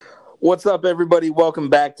What's up, everybody? Welcome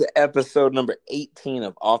back to episode number 18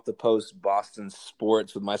 of Off the Post Boston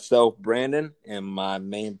Sports with myself, Brandon, and my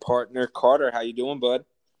main partner, Carter. How you doing, bud?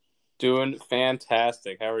 Doing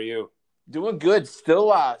fantastic. How are you? Doing good.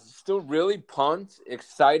 Still really pumped,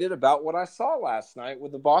 excited about what I saw last night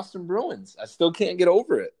with the Boston Bruins. I still can't get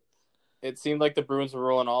over it. It seemed like the Bruins were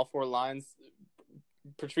rolling all four lines.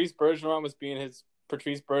 Patrice Bergeron was being his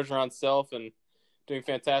Patrice Bergeron self and doing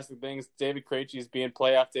fantastic things. David Krejci is being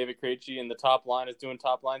playoff David Krejci, and the top line is doing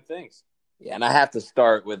top line things. Yeah, and I have to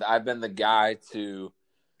start with I've been the guy to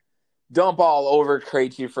dump all over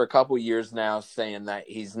Krejci for a couple years now, saying that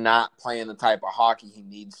he's not playing the type of hockey he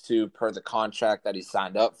needs to per the contract that he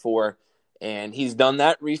signed up for. And he's done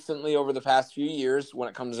that recently over the past few years when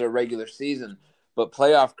it comes to a regular season. But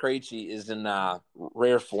playoff Krejci is in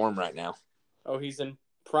rare form right now. Oh, he's in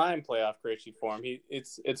prime playoff Krejci form.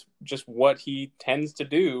 It's just what he tends to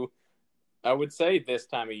do, I would say, this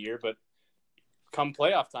time of year. But come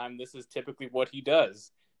playoff time, this is typically what he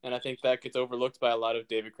does. And I think that gets overlooked by a lot of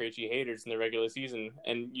David Krejci haters in the regular season.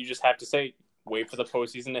 And you just have to say, wait for the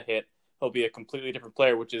postseason to hit. He'll be a completely different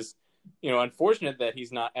player, which is, unfortunate that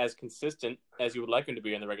he's not as consistent as you would like him to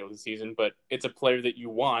be in the regular season. But it's a player that you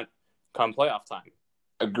want come playoff time.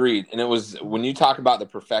 Agreed. And it was, when you talk about the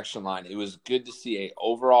perfection line, it was good to see a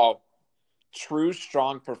overall true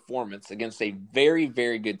strong performance against a very,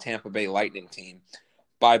 very good Tampa Bay Lightning team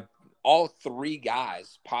by all three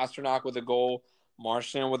guys. Pastrnak with a goal,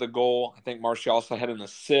 Marchand with a goal. I think Marchand also had an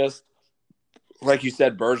assist. Like you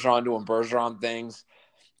said, Bergeron doing Bergeron things.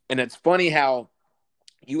 And it's funny how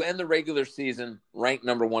you end the regular season ranked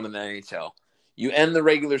number one in the NHL. You end the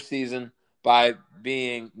regular season by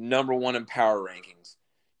being number one in power rankings.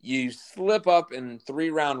 You slip up in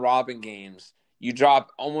 3-round robin games. You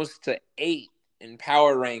drop almost to 8 in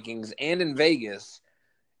power rankings and in Vegas.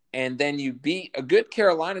 And then you beat a good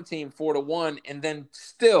Carolina team 4-1. And then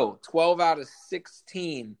still 12 out of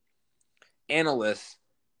 16 analysts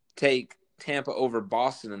take Tampa over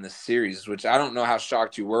Boston in this series, which I don't know how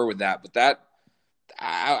shocked you were with that. But that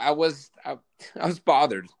I was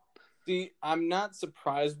bothered. See, I'm not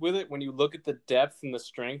surprised with it when you look at the depth and the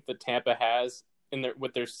strength that Tampa has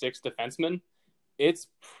with their 6 defensemen. It's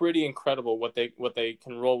pretty incredible what they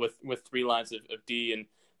can roll with 3 lines of D and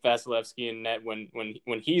Vasilevsky and net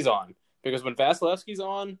when he's on. Because when Vasilevsky's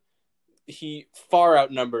on, he far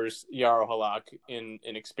outnumbers Jaro Halak in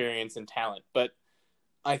experience and talent. But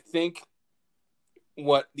I think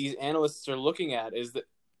what these analysts are looking at is that,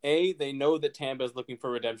 A, they know that Tampa is looking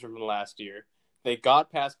for redemption from last year. They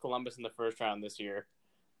got past Columbus in the first round this year.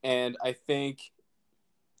 And I think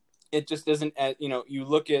it just doesn't, you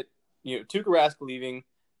look at, Tuukka Rask leaving,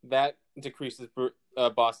 that decreases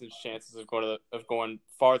Boston's chances of going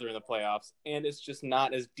farther in the playoffs. And it's just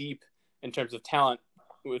not as deep in terms of talent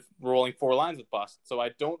with rolling 4 lines with Boston. So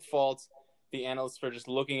I don't fault the analysts for just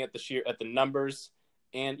looking at the numbers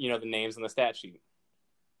and, the names on the stat sheet.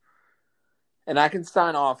 And I can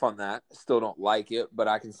sign off on that. Still don't like it, but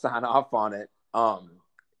I can sign off on it.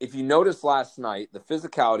 If you noticed last night, the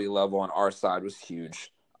physicality level on our side was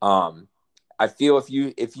huge. I feel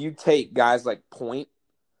if you take guys like Point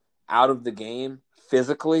out of the game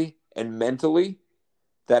physically and mentally,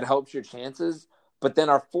 that helps your chances. But then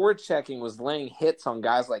our forward checking was laying hits on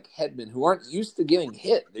guys like Hedman who aren't used to getting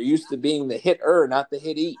hit. They're used to being the hitter, not the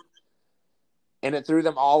hitee. And it threw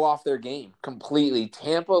them all off their game completely.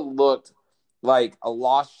 Tampa looked like a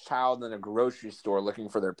lost child in a grocery store looking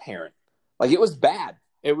for their parent. Like, it was bad.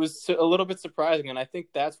 It was a little bit surprising, and I think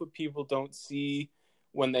that's what people don't see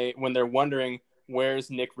when they're wondering,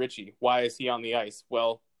 where's Nick Ritchie? Why is he on the ice?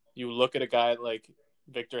 Well, you look at a guy like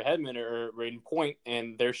Victor Hedman or Raiden Point,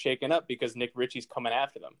 and they're shaken up because Nick Ritchie's coming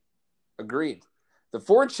after them. Agreed. The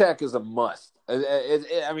forecheck is a must.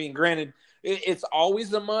 Granted, it's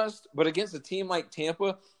always a must, but against a team like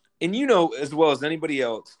Tampa, and you know as well as anybody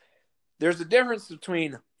else, there's a difference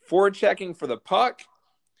between forechecking for the puck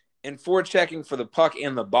and forechecking for the puck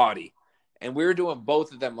and the body. And we were doing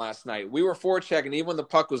both of them last night. We were forechecking, even when the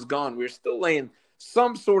puck was gone, we were still laying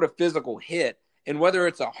some sort of physical hit. And whether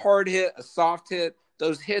it's a hard hit, a soft hit,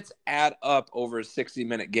 those hits add up over a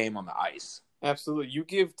 60-minute game on the ice. Absolutely. You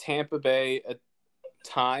give Tampa Bay a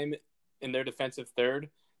time in their defensive third,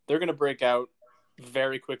 they're going to break out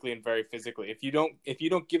very quickly and very physically. If you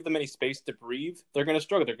don't give them any space to breathe, they're going to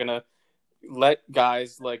struggle. They're going to let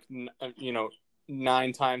guys like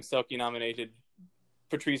 9-time Selke nominated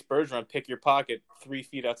Patrice Bergeron pick your pocket 3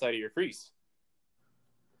 feet outside of your crease.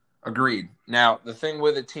 Agreed. Now, the thing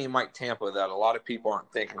with a team like Tampa that a lot of people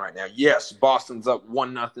aren't thinking right now, yes, Boston's up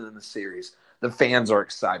 1-0 in the series. The fans are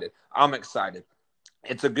excited. I'm excited.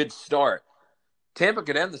 It's a good start. Tampa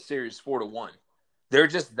could end the series 4-1. They're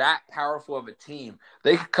just that powerful of a team.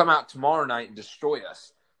 They could come out tomorrow night and destroy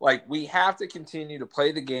us. Like, we have to continue to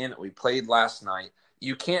play the game that we played last night.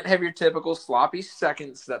 You can't have your typical sloppy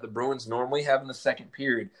seconds that the Bruins normally have in the second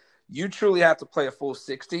period. You truly have to play a full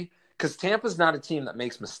 60 because Tampa's not a team that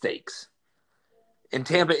makes mistakes. And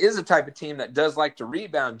Tampa is a type of team that does like to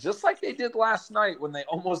rebound, just like they did last night when they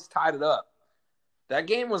almost tied it up. That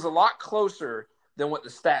game was a lot closer than what the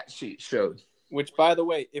stat sheet showed. Which, by the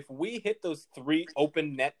way, if we hit those 3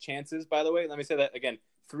 open net chances, by the way, let me say that again,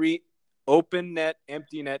 3 open net,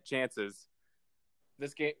 empty net chances.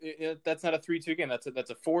 This game, that's not a 3-2 game. That's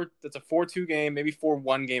a 4-2 game, maybe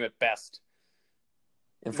 4-1 game at best.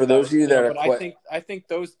 And for those of you that are, I think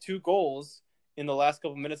those 2 goals in the last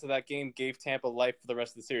couple minutes of that game gave Tampa life for the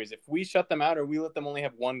rest of the series. If we shut them out or we let them only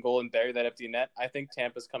have 1 goal and bury that empty net, I think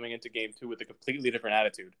Tampa's coming into game 2 with a completely different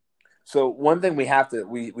attitude. So one thing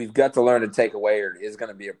we've got to learn to take away, or is going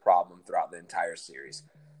to be a problem throughout the entire series.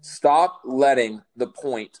 Stop letting the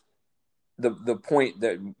point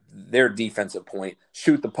that their defensive point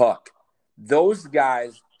shoot the puck. Those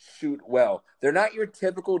guys shoot well. They're not your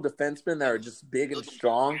typical defensemen that are just big and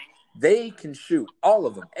strong. They can shoot, all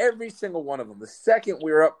of them, every single one of them. The second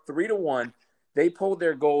we were up 3-1, they pulled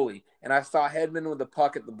their goalie, and I saw Hedman with the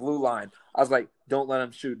puck at the blue line. I was like, don't let him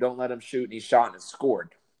shoot, and he shot and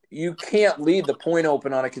scored. You can't leave the point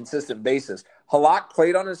open on a consistent basis. Halak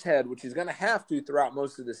played on his head, which he's going to have to throughout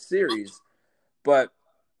most of the series, but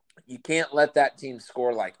you can't let that team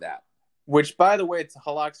score like that. Which, by the way, to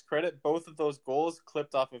Halak's credit, both of those goals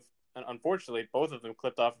clipped off of, unfortunately, both of them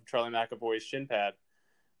clipped off of Charlie McAvoy's shin pad.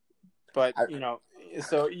 But,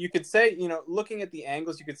 so you could say, looking at the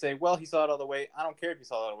angles, you could say, well, he saw it all the way. I don't care if he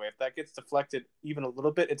saw it all the way. If that gets deflected even a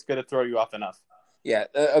little bit, it's going to throw you off enough. Yeah,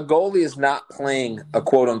 a goalie is not playing a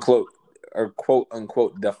quote-unquote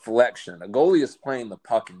deflection. A goalie is playing the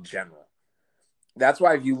puck in general. That's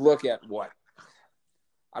why if you look at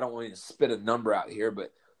I don't want to spit a number out here,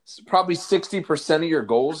 but probably 60% of your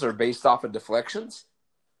goals are based off of deflections.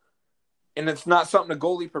 And it's not something a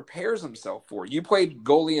goalie prepares himself for. You played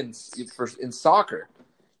goalie in soccer.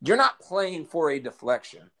 You're not playing for a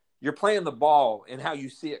deflection. You're playing the ball and how you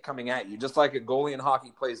see it coming at you, just like a goalie in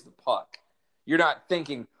hockey plays the puck. You're not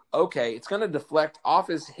thinking, okay, it's going to deflect off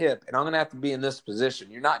his hip, and I'm going to have to be in this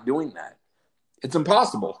position. You're not doing that. It's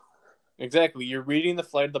impossible. Exactly. You're reading the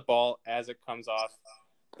flight of the ball as it comes off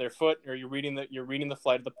their foot, or you're reading the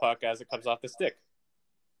flight of the puck as it comes off the stick.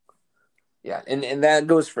 Yeah, and that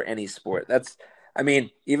goes for any sport.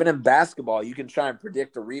 Even in basketball, you can try and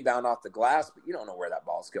predict a rebound off the glass, but you don't know where that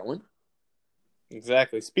ball's going.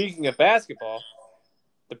 Exactly. Speaking of basketball,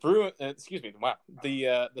 the Celtics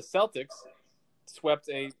swept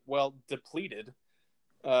a depleted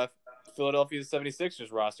Philadelphia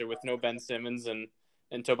 76ers roster with no Ben Simmons and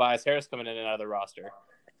Tobias Harris coming in and out of the roster.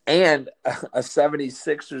 And a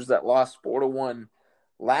 76ers that lost 4-1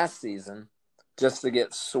 last season just to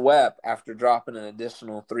get swept after dropping an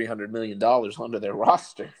additional $300 million onto their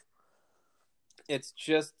roster. It's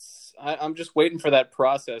just I'm just waiting for that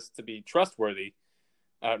process to be trustworthy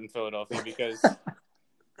out in Philadelphia because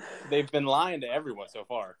they've been lying to everyone so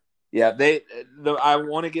far. Yeah, I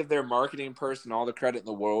want to give their marketing person all the credit in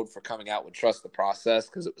the world for coming out with trust the process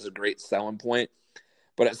because it was a great selling point.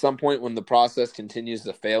 But at some point when the process continues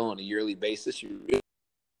to fail on a yearly basis,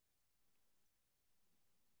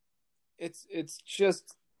 it's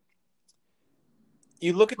just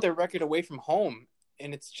you look at their record away from home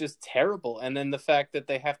and it's just terrible. And then the fact that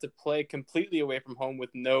they have to play completely away from home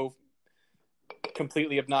with no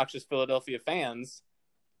completely obnoxious Philadelphia fans.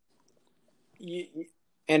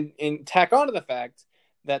 And tack on to the fact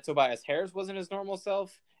that Tobias Harris wasn't his normal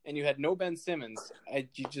self, and you had no Ben Simmons.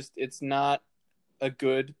 It's not a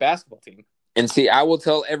good basketball team. And see, I will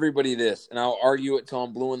tell everybody this, and I'll argue it till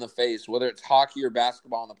I'm blue in the face, whether it's hockey or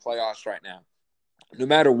basketball in the playoffs right now. No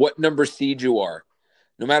matter what number seed you are,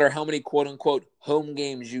 no matter how many quote-unquote home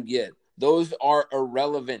games you get, those are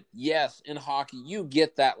irrelevant. Yes, in hockey, you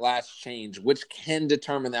get that last change, which can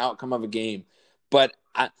determine the outcome of a game. But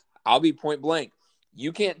I'll be point blank.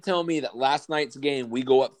 You can't tell me that last night's game, we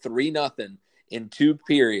go up 3-0 in 2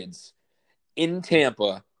 periods in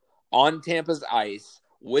Tampa, on Tampa's ice,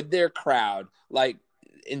 with their crowd.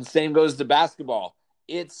 And same goes to basketball.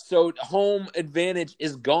 It's so home advantage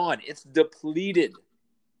is gone. It's depleted.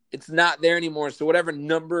 It's not there anymore. So whatever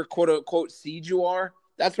number, quote unquote, seed you are,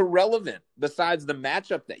 that's irrelevant. Besides the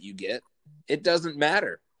matchup that you get, it doesn't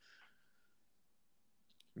matter.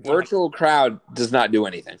 Virtual crowd does not do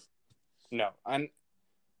anything. No,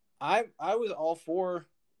 I was all for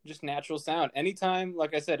just natural sound. Anytime,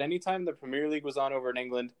 like I said, anytime the Premier League was on over in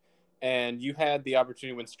England, and you had the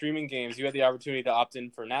opportunity when streaming games, you had the opportunity to opt in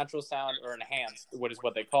for natural sound or enhanced,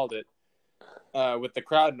 what they called it, with the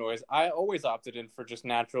crowd noise. I always opted in for just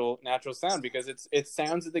natural sound because it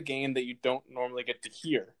sounds of the game that you don't normally get to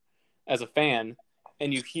hear as a fan,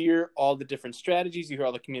 and you hear all the different strategies, you hear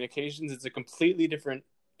all the communications. It's a completely different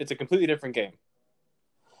game.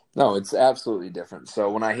 No, it's absolutely different. So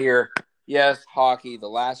when I hear, yes, hockey, the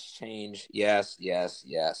last change, yes, yes,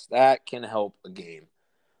 yes, that can help a game.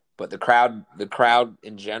 But the crowd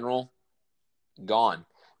in general, gone.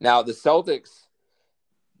 Now the Celtics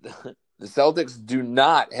do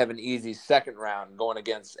not have an easy second round going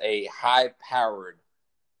against a high-powered,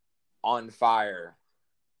 on-fire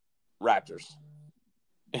Raptors.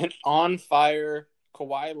 An on fire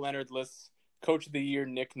Kawhi Leonardless Coach of the Year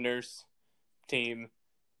Nick Nurse team.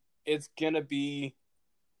 It's gonna be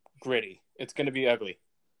gritty. It's gonna be ugly.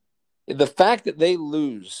 The fact that they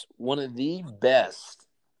lose one of the best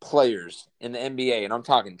players in the NBA, and I'm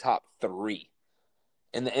talking top 3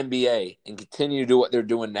 in the NBA, and continue to do what they're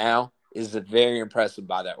doing now is very impressive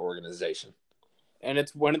by that organization. And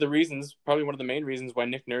it's one of the reasons, probably one of the main reasons, why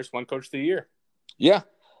Nick Nurse won Coach of the Year. Yeah,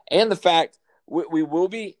 and the fact we will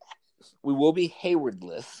be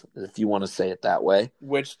Haywardless, if you want to say it that way.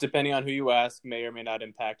 Which, depending on who you ask, may or may not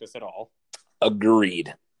impact us at all.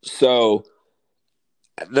 Agreed. So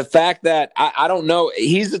the fact that I don't know,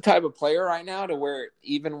 he's the type of player right now to where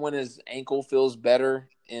even when his ankle feels better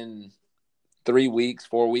in 3 weeks,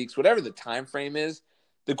 4 weeks, whatever the time frame is,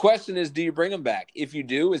 the question is, do you bring him back? If you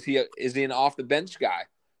do, is he an off the bench guy?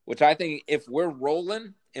 Which I think if we're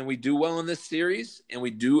rolling and we do well in this series and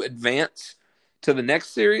we do advance to the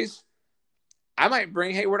next series, I might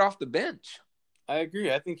bring Hayward off the bench. I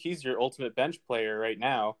agree. I think he's your ultimate bench player right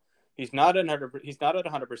now. He's not at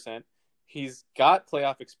 100%. He's got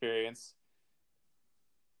playoff experience,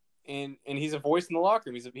 and he's a voice in the locker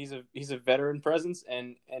room. He's a veteran presence,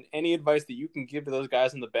 and any advice that you can give to those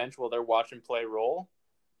guys on the bench while they're watching play roll,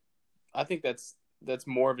 I think that's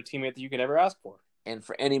more of a teammate that you can ever ask for. And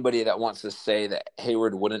for anybody that wants to say that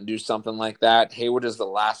Hayward wouldn't do something like that, Hayward is the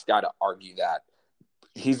last guy to argue that.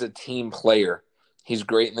 He's a team player. He's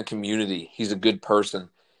great in the community. He's a good person.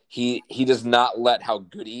 He does not let how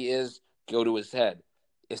good he is go to his head.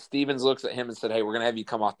 If Stevens looks at him and said, hey, we're going to have you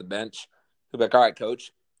come off the bench, he'll be like, all right,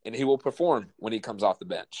 coach. And he will perform when he comes off the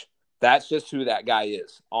bench. That's just who that guy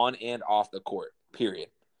is, on and off the court, period.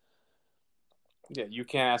 Yeah, you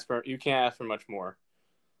can't ask for much more.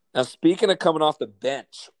 Now, speaking of coming off the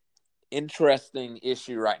bench, interesting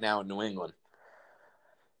issue right now in New England.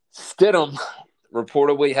 Stidham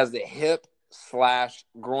reportedly has the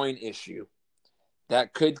hip/groin issue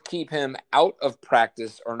that could keep him out of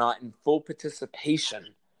practice or not in full participation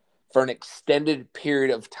for an extended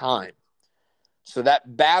period of time. So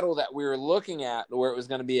that battle that we were looking at where it was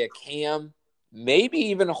going to be a Cam, maybe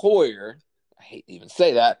even Hoyer, I hate to even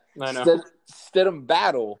say that, I know. Stidham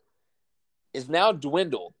battle is now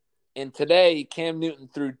dwindled. And today, Cam Newton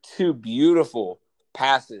threw 2 beautiful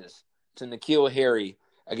passes to N'Keal Harry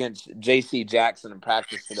against J.C. Jackson in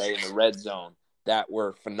practice today in the red zone that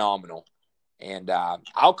were phenomenal. And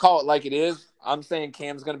I'll call it like it is. I'm saying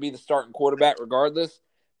Cam's going to be the starting quarterback regardless,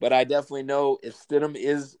 but I definitely know if Stidham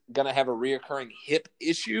is going to have a reoccurring hip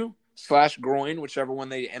issue/groin, whichever one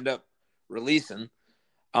they end up releasing,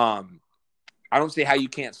 I don't see how you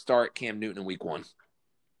can't start Cam Newton in week 1.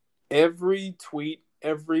 Every tweet,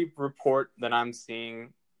 every report that I'm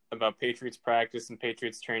seeing about Patriots practice and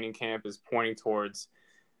Patriots training camp is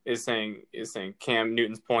saying Cam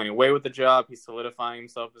Newton's pulling away with the job. He's solidifying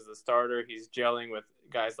himself as the starter. He's gelling with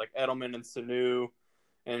guys like Edelman and Sanu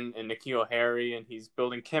and N'Keal Harry, and he's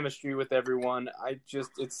building chemistry with everyone.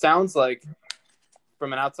 It sounds like,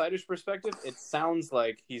 from an outsider's perspective, it sounds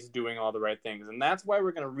like he's doing all the right things. And that's why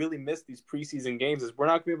we're going to really miss these preseason games, is we're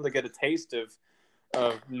not going to be able to get a taste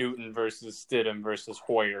of Newton versus Stidham versus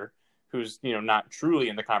Hoyer, who's, not truly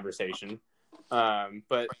in the conversation.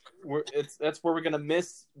 But that's where we're going to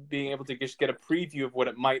miss being able to just get a preview of what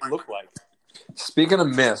it might look like. Speaking of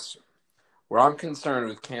miss, where I'm concerned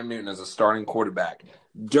with Cam Newton as a starting quarterback,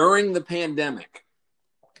 during the pandemic,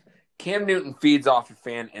 Cam Newton feeds off of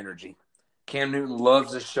fan energy. Cam Newton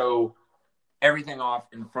loves to show everything off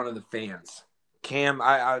in front of the fans. Cam,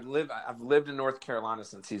 I've lived in North Carolina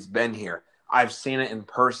since he's been here. I've seen it in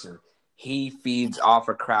person. He feeds off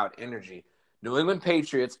of crowd energy. New England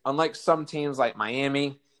Patriots, unlike some teams like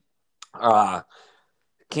Miami,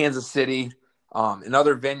 Kansas City, and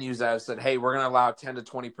other venues that have said, hey, we're going to allow 10 to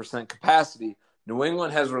 20% capacity, New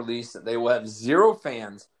England has released that they will have 0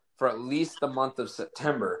 fans for at least the month of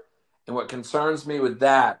September. And what concerns me with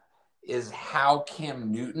that is how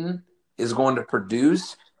Cam Newton is going to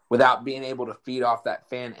produce without being able to feed off that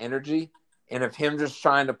fan energy. And if him just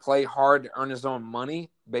trying to play hard to earn his own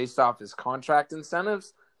money based off his contract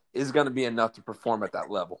incentives is going to be enough to perform at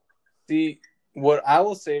that level. See, what I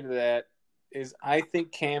will say to that is I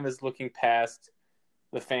think Cam is looking past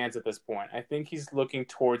the fans at this point. I think he's looking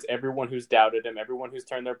towards everyone who's doubted him, everyone who's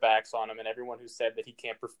turned their backs on him, and everyone who said that he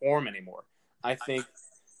can't perform anymore. I think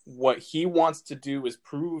what he wants to do is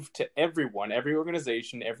prove to everyone, every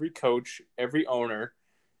organization, every coach, every owner,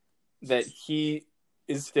 that he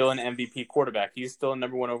is still an MVP quarterback. He's still a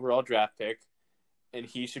number 1 overall draft pick, and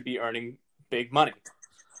he should be earning big money.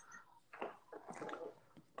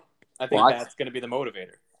 I think that's going to be the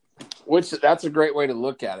motivator. Which that's a great way to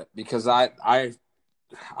look at it, because I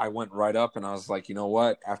went right up and I was like, you know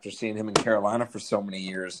what? After seeing him in Carolina for so many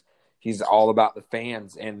years, he's all about the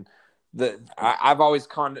fans. And I've always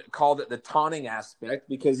called it the taunting aspect,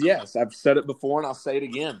 because, yes, I've said it before and I'll say it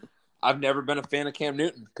again. I've never been a fan of Cam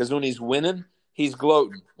Newton, because when he's winning, he's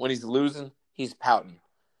gloating. When he's losing, he's pouting.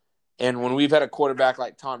 And when we've had a quarterback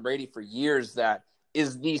like Tom Brady for years that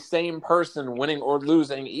is the same person winning or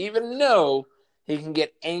losing, even though he can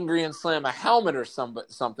get angry and slam a helmet or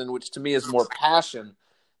something, which to me is more passion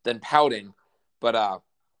than pouting. But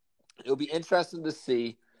it'll be interesting to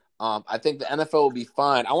see. I think the NFL will be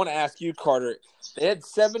fine. I want to ask you, Carter. They had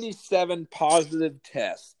 77 positive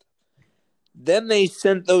tests. Then they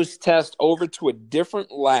sent those tests over to a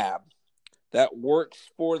different lab that works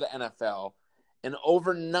for the NFL. And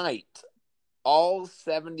overnight, all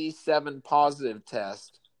 77 positive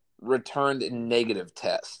tests returned a negative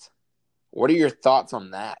test. What are your thoughts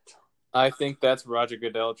on that? I think that's Roger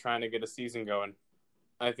Goodell trying to get a season going.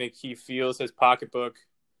 I think he feels his pocketbook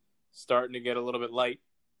starting to get a little bit light.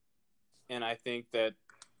 And I think that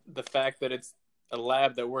the fact that it's a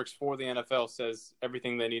lab that works for the NFL says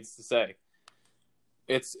everything that needs to say.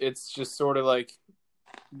 It's just sort of like,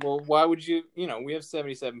 well, why would you, we have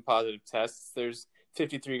 77 positive tests. There's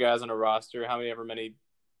 53 guys on a roster, however many,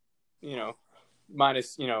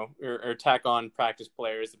 minus, or tack on practice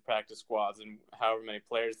players and practice squads and however many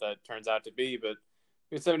players that turns out to be. But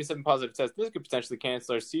we have 77 positive tests. This could potentially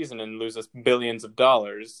cancel our season and lose us billions of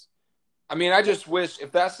dollars. I mean, I just wish,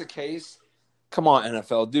 if that's the case, come on,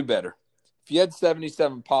 NFL, do better. If you had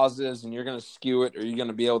 77 positives and you're going to skew it, or you're going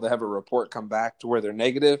to be able to have a report come back to where they're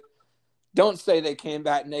negative, don't say they came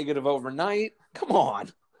back negative overnight. Come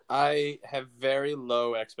on. I have very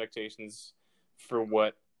low expectations for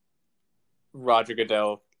what Roger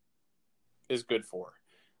Goodell is good for.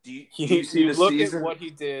 Do you see the look season? At what he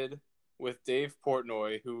did with Dave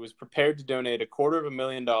Portnoy, who was prepared to donate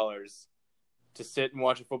 $250,000 to sit and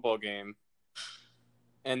watch a football game,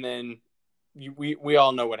 and then we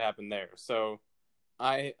all know what happened there. So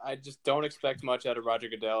I just don't expect much out of Roger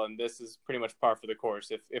Goodell, and this is pretty much par for the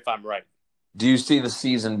course if I'm right. Do you see the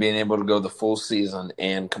season being able to go the full season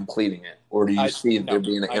and completing it, or do you see there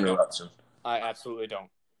being an interruption? I absolutely don't.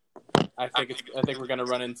 I think we're going to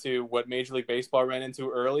run into what Major League Baseball ran into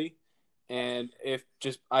early, and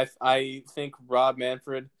I think Rob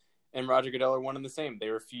Manfred and Roger Goodell are one and the same. They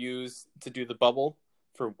refuse to do the bubble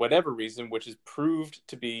for whatever reason, which is proved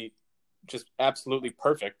to be just absolutely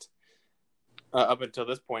perfect up until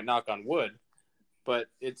this point. Knock on wood. But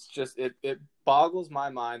it's just it boggles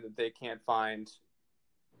my mind that they can't find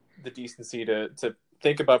the decency to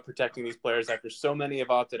think about protecting these players after so many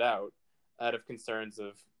have opted out of concerns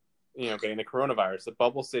of getting the coronavirus. The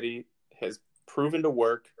bubble city has proven to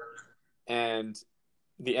work, and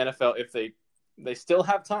the NFL, if they still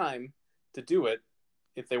have time to do it,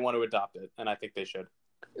 if they want to adopt it, and I think they should.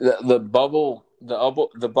 The bubble is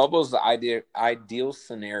the ideal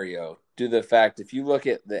scenario due to the fact if you look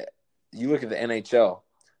at the NHL,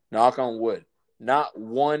 knock on wood, not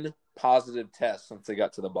one positive test since they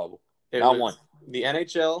got to the bubble. Not one. The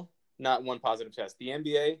NHL, not one positive test. The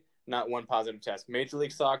NBA, not one positive test. Major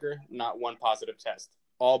League Soccer, not one positive test.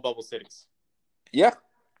 All bubble cities. Yeah.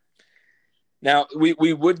 Now,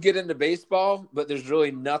 we would get into baseball, but there's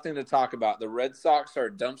really nothing to talk about. The Red Sox are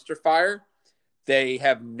a dumpster fire. They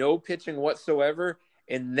have no pitching whatsoever,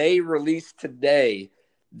 and they released today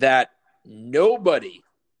that nobody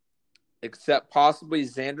except possibly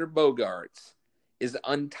Xander Bogaerts is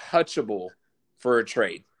untouchable for a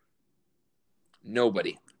trade.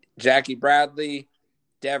 Nobody. Jackie Bradley,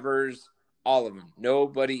 Devers, all of them.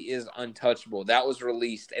 Nobody is untouchable. That was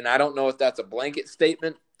released, and I don't know if that's a blanket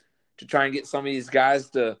statement to try and get some of these guys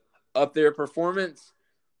to up their performance,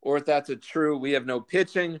 or if that's a true, we have no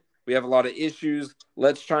pitching, we have a lot of issues,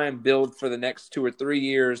 let's try and build for the next 2 or 3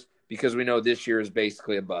 years because we know this year is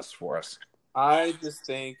basically a bust for us. I just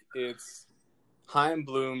think it's Chaim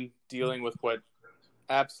Bloom dealing with what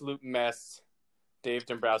absolute mess Dave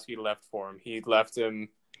Dombrowski left for him. He left him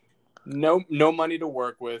no money to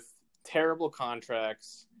work with, terrible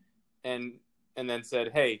contracts, and then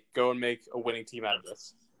said, "Hey, go and make a winning team out of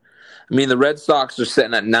this." I mean, the Red Sox are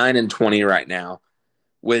sitting at 9-20 right now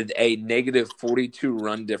with a negative 42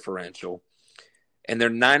 run differential, and they're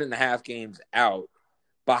 9.5 games out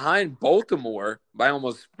behind Baltimore by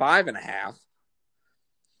almost 5.5.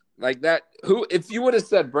 Like that, if you would have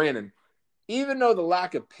said, Brandon, even though the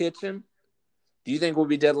lack of pitching, do you think we'll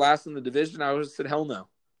be dead last in the division? I would have said, hell no.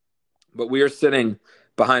 But we are sitting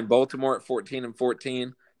behind Baltimore at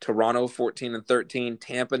 14-14, Toronto 14-13,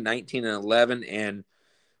 Tampa 19-11, and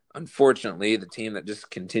unfortunately, the team that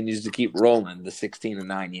just continues to keep rolling, the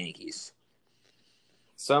 16-9 Yankees.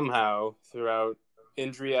 Somehow, throughout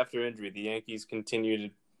injury after injury, the Yankees continue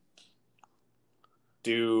to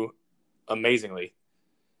do amazingly.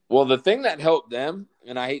 Well, the thing that helped them,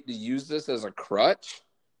 and I hate to use this as a crutch,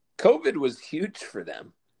 COVID was huge for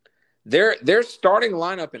them. Their starting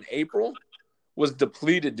lineup in April was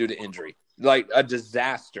depleted due to injury, like a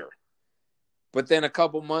disaster. But then a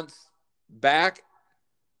couple months back,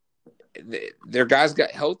 their guys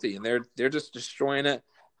got healthy, and they're just destroying it.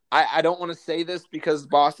 I don't want to say this because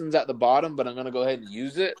Boston's at the bottom, but I'm going to go ahead and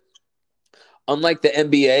use it. Unlike the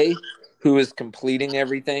NBA, who is completing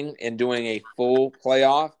everything and doing a full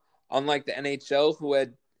playoff, unlike the NHL, who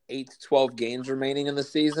had 8 to 12 games remaining in the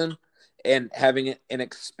season and having an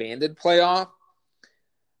expanded playoff,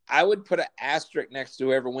 I would put an asterisk next to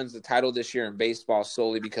whoever wins the title this year in baseball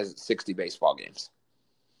solely because it's 60 baseball games.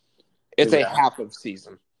 It's a half of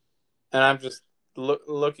season. And I'm just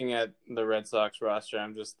looking at the Red Sox roster.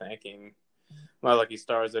 I'm just thanking my lucky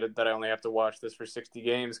stars that I only have to watch this for 60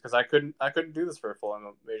 games because I couldn't do this for a full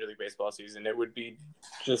Major League Baseball season. It would be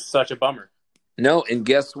just such a bummer. No, and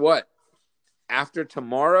guess what? After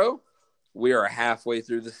tomorrow, we are halfway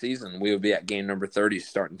through the season. We will be at game number 30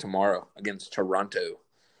 starting tomorrow against Toronto.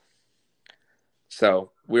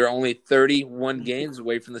 So we're only 31 games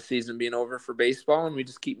away from the season being over for baseball, and we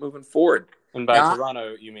just keep moving forward. And by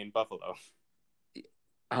Toronto, you mean Buffalo.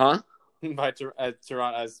 Huh? By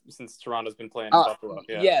Toronto, since Toronto's been playing Buffalo.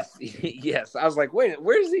 Yeah. Yes, yes. I was like, wait,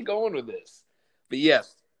 where is he going with this? But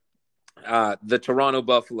yes, the Toronto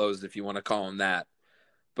Buffaloes, if you want to call them that.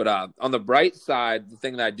 But on the bright side, the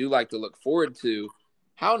thing that I do like to look forward to,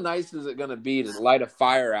 how nice is it going to be to light a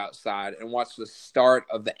fire outside and watch the start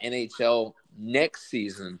of the NHL next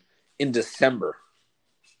season in December?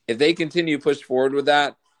 If they continue to push forward with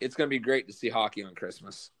that, it's going to be great to see hockey on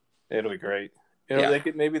Christmas. It'll be great.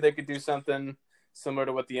 They could do something similar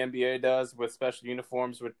to what the NBA does with special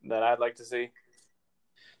uniforms that I'd like to see.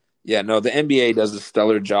 Yeah, no, the NBA does a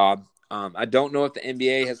stellar job. I don't know if the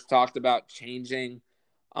NBA has talked about changing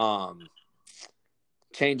the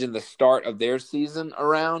start of their season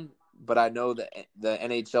around, but I know that the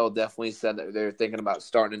NHL definitely said that they're thinking about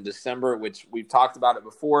starting in December, which we've talked about it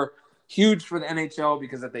before. Huge for the NHL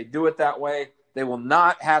because if they do it that way, they will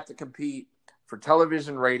not have to compete for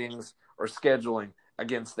television ratings or scheduling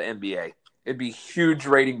against the NBA. It'd be huge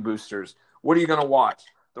rating boosters. What are you going to watch?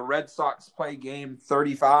 The Red Sox play game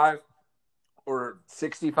 35 or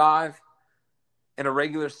 65 in a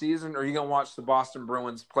regular season, or are you going to watch the Boston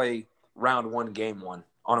Bruins play round 1, game 1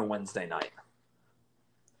 on a Wednesday night?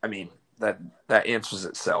 I mean, that answers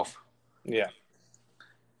itself. Yeah.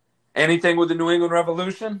 Anything with the New England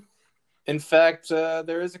Revolution? In fact,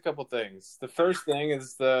 there is a couple things. The first thing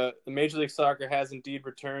is the Major League Soccer has indeed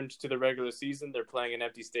returned to the regular season. They're playing in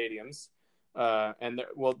empty stadiums, where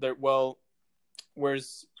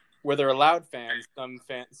they're allowed fans.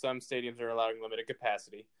 Some stadiums are allowing limited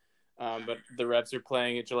capacity, but the Revs are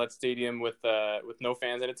playing at Gillette Stadium with no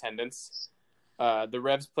fans in attendance. The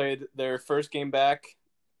Revs played their first game back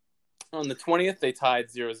on the 20th. They tied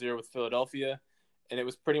 0-0 with Philadelphia. And it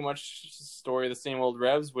was pretty much the story of the same old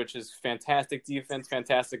Revs, which is fantastic defense,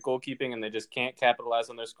 fantastic goalkeeping, and they just can't capitalize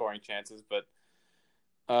on their scoring chances. But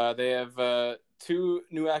they have two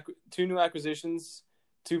new acquisitions,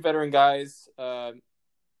 2 veteran guys,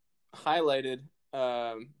 highlighted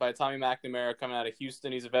by Tommy McNamara coming out of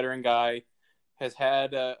Houston. He's a veteran guy, has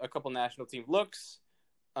had a couple national team looks,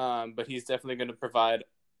 but he's definitely going to provide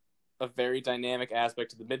a very dynamic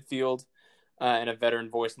aspect to the midfield and a veteran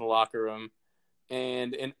voice in the locker room.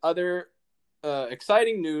 And in other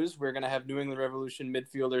exciting news, we're going to have New England Revolution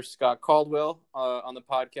midfielder Scott Caldwell on the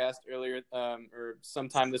podcast earlier or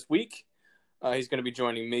sometime this week. He's going to be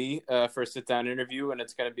joining me for a sit-down interview, and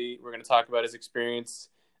we're going to talk about his experience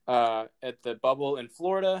at the Bubble in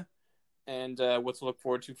Florida and what to look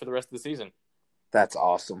forward to for the rest of the season. That's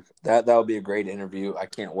awesome. That'll be a great interview. I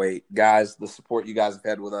can't wait. Guys, the support you guys have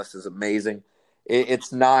had with us is amazing.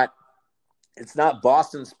 It's not It's not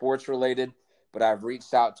Boston sports related, but I've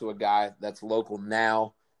reached out to a guy that's local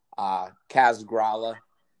now, Kaz Grala.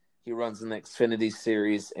 He runs an Xfinity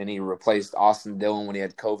series, and he replaced Austin Dillon when he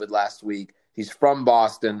had COVID last week. He's from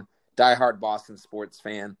Boston, diehard Boston sports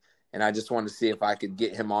fan, and I just wanted to see if I could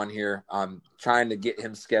get him on here. I'm trying to get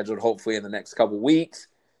him scheduled hopefully in the next couple weeks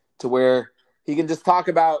to where he can just talk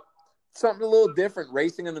about something a little different,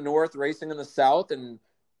 racing in the North, racing in the South, and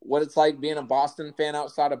what it's like being a Boston fan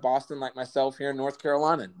outside of Boston like myself here in North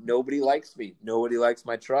Carolina. Nobody likes me. Nobody likes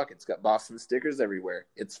my truck. It's got Boston stickers everywhere.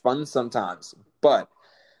 It's fun sometimes, but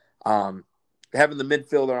having the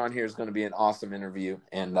midfielder on here is going to be an awesome interview.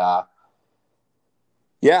 And,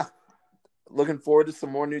 yeah, looking forward to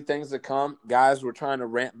some more new things to come. Guys, we're trying to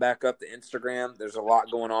ramp back up the Instagram. There's a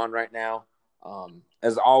lot going on right now.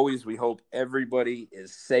 As always, we hope everybody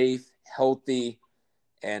is safe, healthy,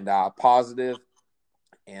 and positive.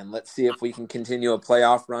 And let's see if we can continue a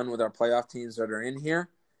playoff run with our playoff teams that are in here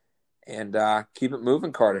and keep it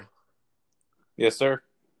moving, Carter. Yes, sir.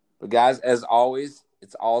 But, guys, as always,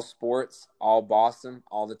 it's all sports, all Boston,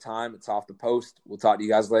 all the time. It's Off the Post. We'll talk to you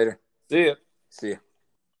guys later. See ya. See ya.